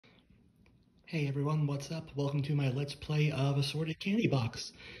Hey everyone, what's up? Welcome to my Let's Play of Assorted Candy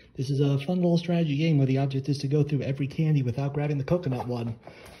Box. This is a fun little strategy game where the object is to go through every candy without grabbing the coconut one.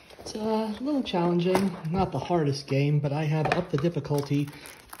 It's a little challenging, not the hardest game, but I have upped the difficulty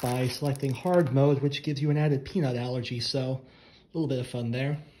by selecting hard mode, which gives you an added peanut allergy, so a little bit of fun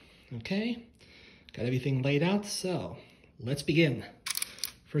there. Okay, got everything laid out, so let's begin.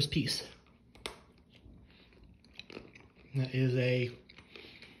 First piece. That is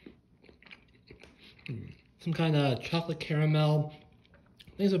some kind of chocolate caramel.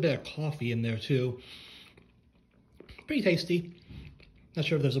 There's a bit of coffee in there too. Pretty tasty. Not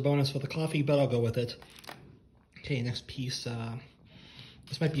sure if there's a bonus for the coffee, but I'll go with it. Okay, next piece.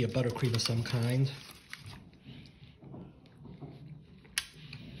 This might be a buttercream of some kind.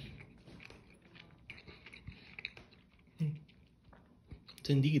 It's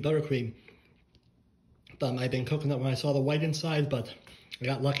indeed buttercream. Thought it might have been coconut when I saw the white inside, but I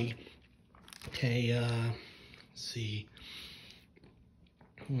got lucky. Okay, let's see.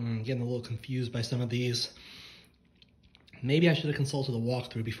 I'm getting a little confused by some of these. Maybe I should have consulted a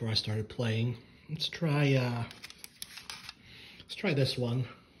walkthrough before I started playing. Let's try this one.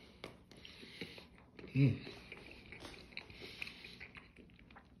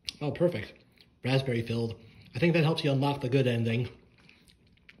 Oh, perfect. Raspberry filled. I think that helps you unlock the good ending.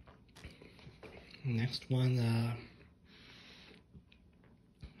 Next one,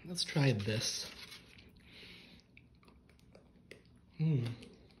 let's try this.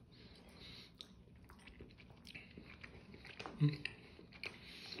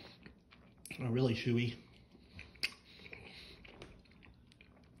 Oh, really chewy.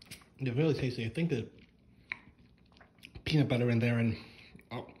 They're really tasty. I think the peanut butter in there and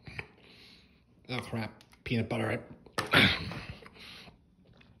oh crap, peanut butter.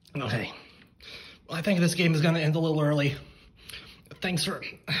 Okay. Well, I think this game is going to end a little early. Thanks for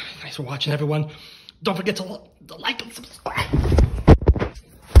watching, everyone. Don't forget to like